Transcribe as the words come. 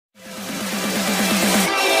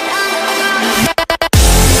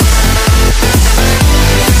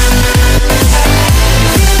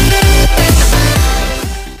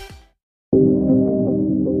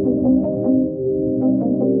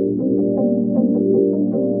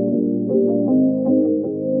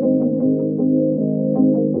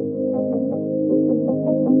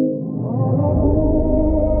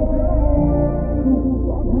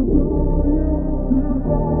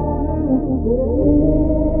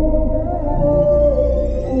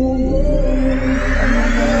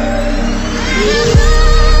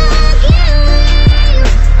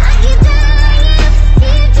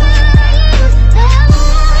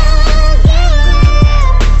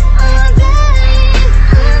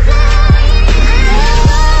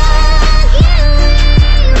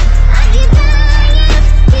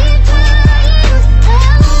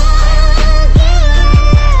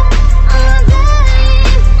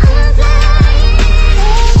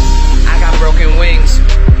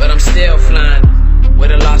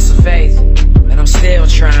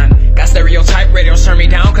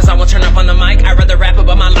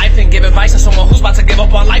give advice to someone who's about to give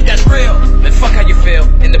up on life, that's real. Man, fuck how you feel.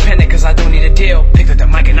 Independent cause I don't need a deal. Picked up the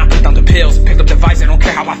mic and I put down the pills. Picked up the vice, I don't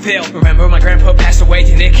care how I feel. Remember my grandpa passed away,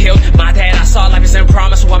 then it killed my dad. I saw life is in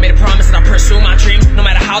promise, so I made a promise that I'll pursue my dreams, no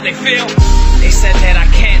matter how they feel. They said that I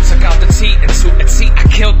can't, took out the T and to a T, I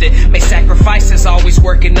killed it. Made sacrifices, always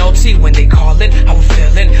working OT. When they call it, I was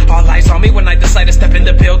feeling all eyes on me when I decided to step in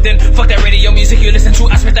the building. Fuck that radio music you listen to,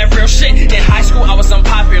 I spit that real shit. In high school I was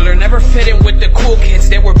unpopular, never fit in with the cool kids.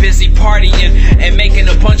 They were busy partying and making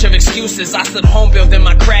a bunch of excuses. I stood home building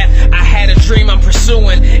my craft, I had a dream I'm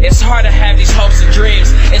pursuing. It's hard to have these hopes and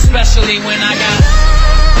dreams, especially when I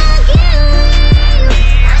got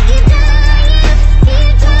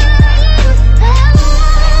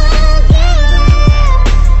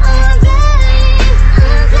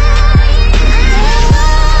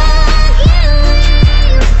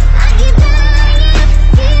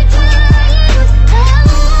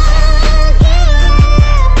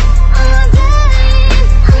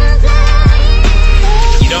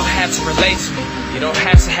You don't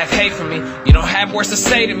have to have hate for me. You don't have words to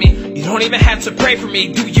say to me. You don't even have to pray for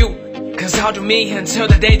me, do you? Cause I'll do me until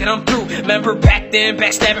the day that I'm through. Remember back then,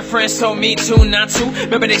 backstabbing friends told me to not to.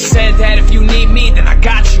 Remember they said that if you need me, then I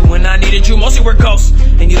got you. When I needed you, mostly were ghosts.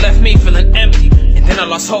 And you left me feeling empty, and then I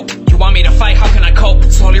lost hope. You want me to fight, how can I cope?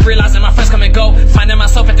 Slowly realizing my friends come and go, finding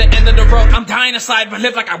myself at the end of the road. I'm dying inside, but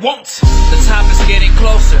live like I won't. The top is getting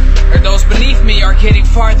closer, or those beneath me are getting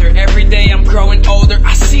farther. Every day I'm growing older,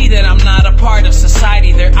 I see that I'm not a part of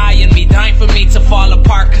society. They're eyeing me, dying for me to fall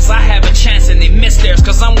apart. Cause I have a chance and they miss theirs,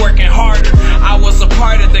 cause I'm working harder. I was a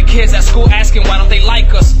part of the kids at school asking why don't they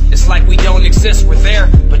like us. It's like we don't exist, we're there,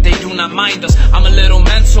 but they do not mind us. I'm a little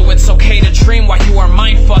mental, it's okay to dream while you are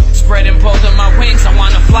mindfuck. Spreading both of my wings, I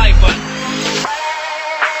wanna fly, but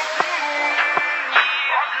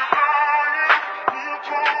keep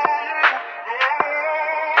trying,